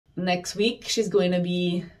Next week, she's going to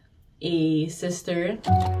be a sister.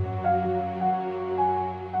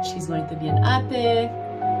 She's going to be an ate.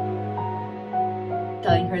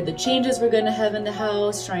 Telling her the changes we're going to have in the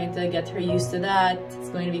house, trying to get her used to that. It's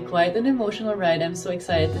going to be quite an emotional ride. I'm so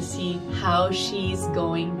excited to see how she's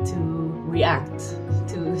going to react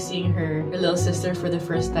to seeing her little sister for the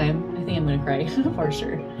first time. I think I'm gonna cry for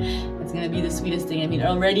sure. It's gonna be the sweetest thing. I mean,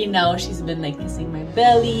 already now she's been like kissing my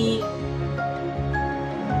belly,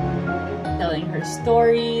 telling her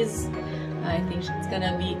stories. I think it's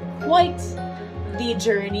gonna be quite the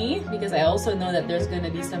journey because I also know that there's gonna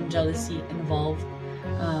be some jealousy involved,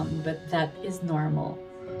 but that is normal.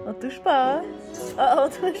 Otóż pa!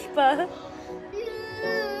 Otóż pa!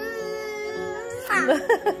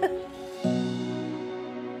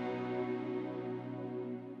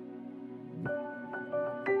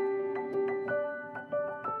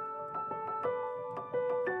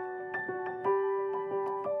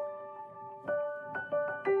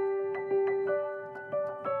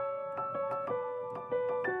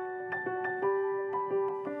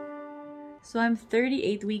 So I'm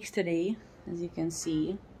 38 weeks today, as you can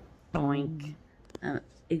see. Boink. I'm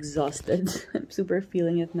exhausted. I'm super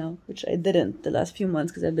feeling it now, which I didn't the last few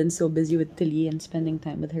months because I've been so busy with Tilly and spending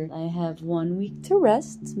time with her. I have 1 week to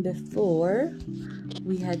rest before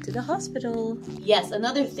we head to the hospital. Yes,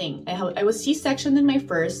 another thing. I was C-sectioned in my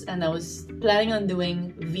first, and I was planning on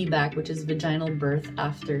doing VBAC, which is vaginal birth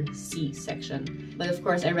after C-section. But of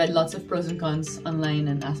course, I read lots of pros and cons online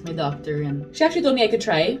and asked my doctor, and she actually told me I could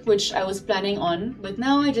try, which I was planning on. But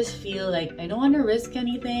now I just feel like I don't want to risk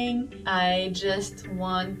anything. I just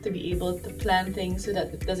want to be able to plan things so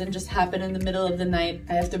that it doesn't just happen in the middle of the night.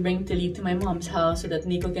 I have to bring Tilly to my mom's house so that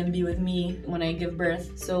Nico can be with me when I give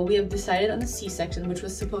birth. So we have decided on a C-section, which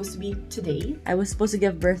was supposed to be today. I was supposed to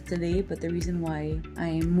give birth today, but the reason why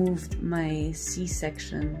I moved my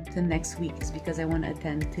C-section to next week is because I want to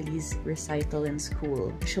attend Tilly's recital in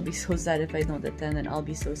school. She'll be so sad if I don't attend, and I'll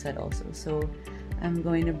be so sad also. So I'm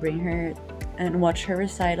going to bring her and watch her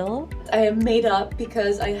recital. I am made up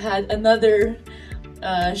because I had another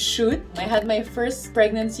shoot. I had my first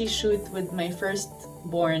pregnancy shoot with my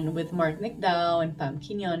firstborn with Mark Nicdao and Pam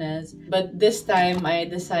Quinones, but this time I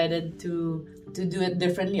decided to do it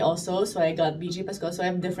differently also. So I got BJ Pascual, so I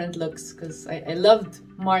have different looks because I loved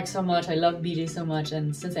Mark so much, I love BJ so much,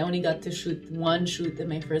 and since I only got to shoot one shoot in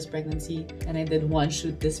my first pregnancy and I did one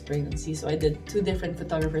shoot this pregnancy, so I did 2 different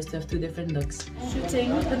photographers to have 2 different looks.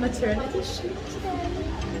 Shooting the maternity shoot today.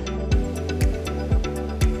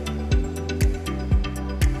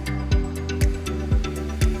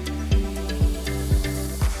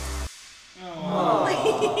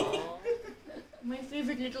 My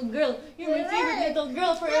favorite little girl. You're my favorite little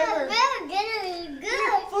girl forever. Forever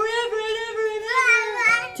and ever and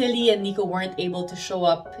ever. Tilly and Nico weren't able to show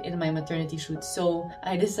up in my maternity shoot, so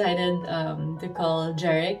I decided to call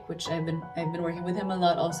Jarek, which I've been working with him a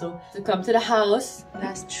lot also, to come to the house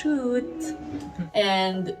last shoot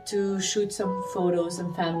and to shoot some photos,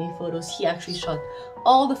 some family photos. He actually shot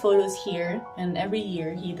all the photos here, and every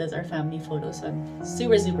year he does our family photos, so I'm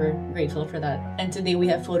super grateful for that. And today we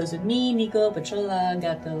have photos with me, Nico, Pachola,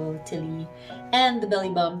 Gato, Tilly, and the belly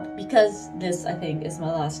bump, because this, I think, is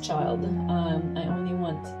my last child. I only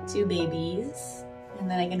want 2 babies, and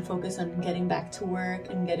then I can focus on getting back to work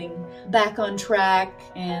and getting back on track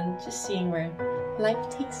and just seeing where life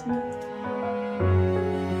takes me.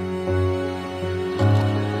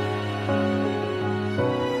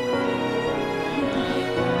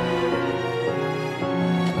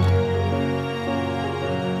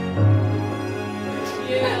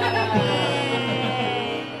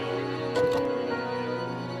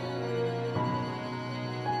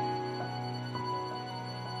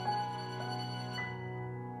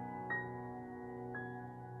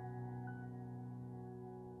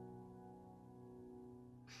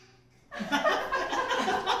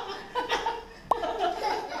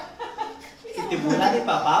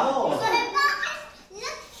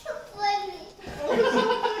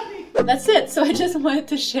 That's it. So I just wanted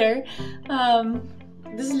to share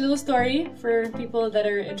this little story for people that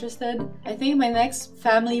are interested. I think my next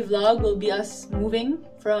family vlog will be us moving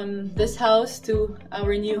from this house to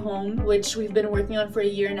our new home, which we've been working on for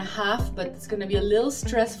 1.5 years, but it's gonna be a little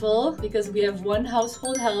stressful because we have 1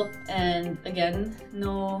 household help, and again,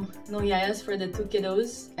 no yayas for the 2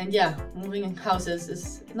 kiddos. And yeah, moving houses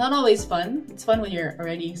is not always fun. It's fun when you're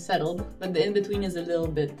already settled, but the in-between is a little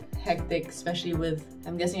bit hectic, especially with,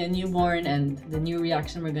 I'm guessing, a newborn and the new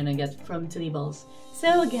reaction we're gonna get from Tilly Balls.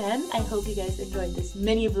 So again, I hope you guys enjoyed this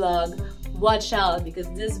mini vlog. Watch out because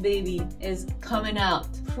this baby is coming out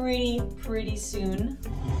pretty soon.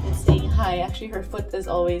 It's saying hi. Actually, her foot is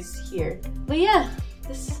always here. But yeah,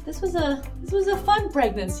 this was a fun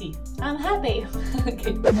pregnancy. I'm happy.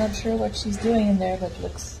 Okay. I'm not sure what she's doing in there, but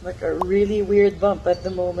looks like a really weird bump at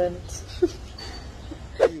the moment.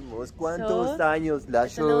 ¿Cuántos años la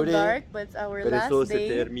It's a little lloré? dark, but it's our last Eso se day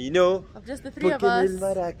terminó. of just the three of Porque en us. el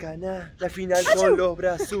Maracaná la final con los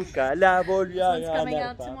Brazuca la volvió a This one's coming ganar.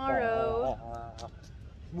 out tomorrow.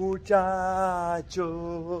 Muchacho.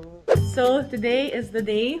 So today is the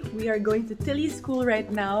day. We are going to Tilly's school right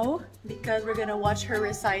now because we're gonna watch her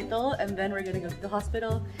recital and then we're gonna go to the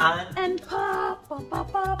hospital and pop.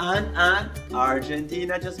 And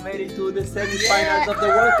Argentina just made it to the semifinals of the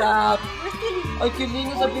World Cup. Ay, qué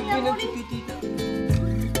lindo esa pipina chiquitita.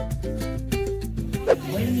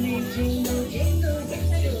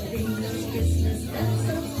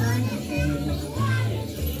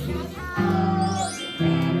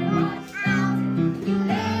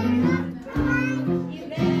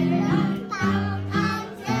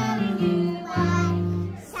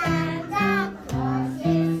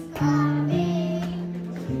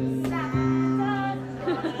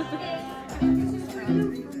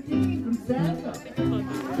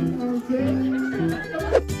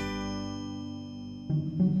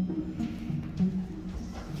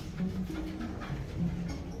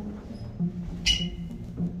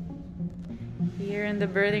 Here in the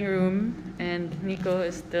birthing room, and Nico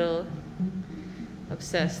is still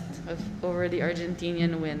obsessed over the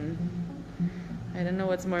Argentinian win. I don't know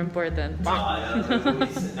what's more important.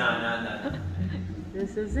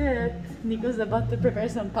 This is it. Nico's about to prepare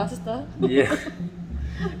some pasta. Yeah.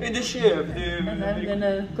 In the chef, dude. And I'm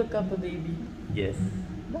gonna cook up a baby. Yes.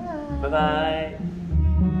 Bye. Bye-bye.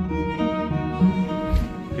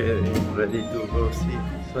 Getting ready to go see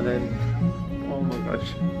Solen. Oh my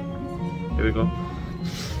gosh. Here we go.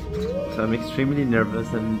 So I'm extremely nervous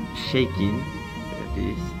and shaking. Look at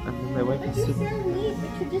this. And then my wife is It's super... so neat.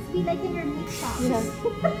 It should just be like in your meat sauce. Yeah.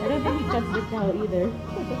 I don't think he cuts the cow either.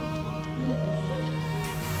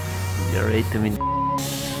 You're ready to meet. Oh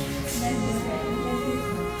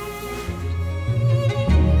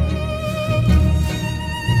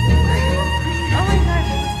my gosh,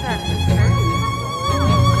 what's that? It's her?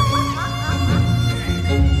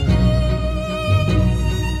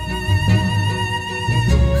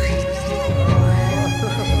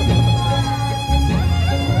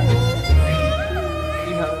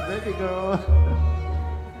 You have a baby girl.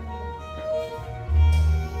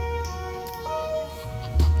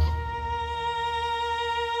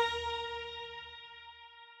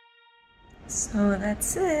 So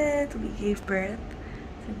that's it. We gave birth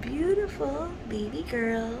to a beautiful baby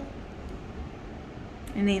girl.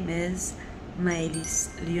 Her name is Maëlys.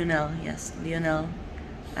 Lionel. Yes, Lionel.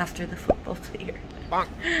 After the football player.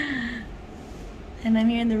 And I'm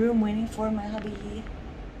here in the room waiting for my hubby.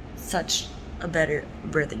 Such a better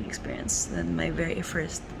birthing experience than my very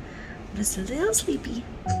first. I'm just a little sleepy.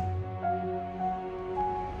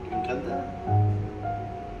 ¿Te encanta?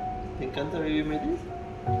 ¿Te encanta baby Maëlys?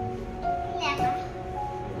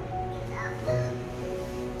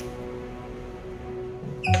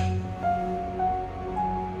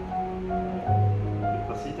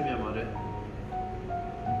 Despacito, mi amor.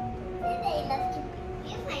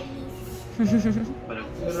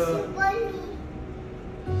 Bueno,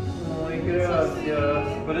 ay, gracias.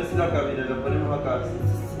 Ponéselo acá, mira, lo ponemos acá.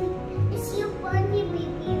 It's your bunny baby,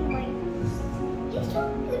 You're so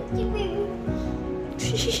pretty, baby.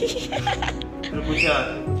 Pero escucha,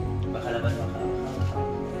 baja la mano, baja.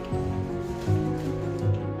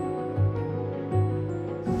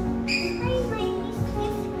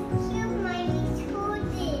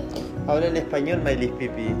 Habla en español, Maëlys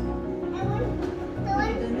Pipi.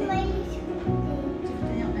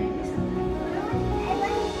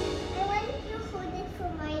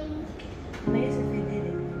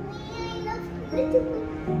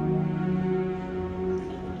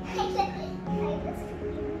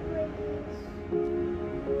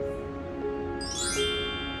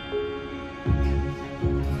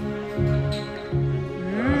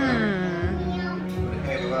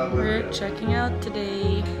 We're checking out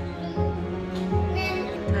today.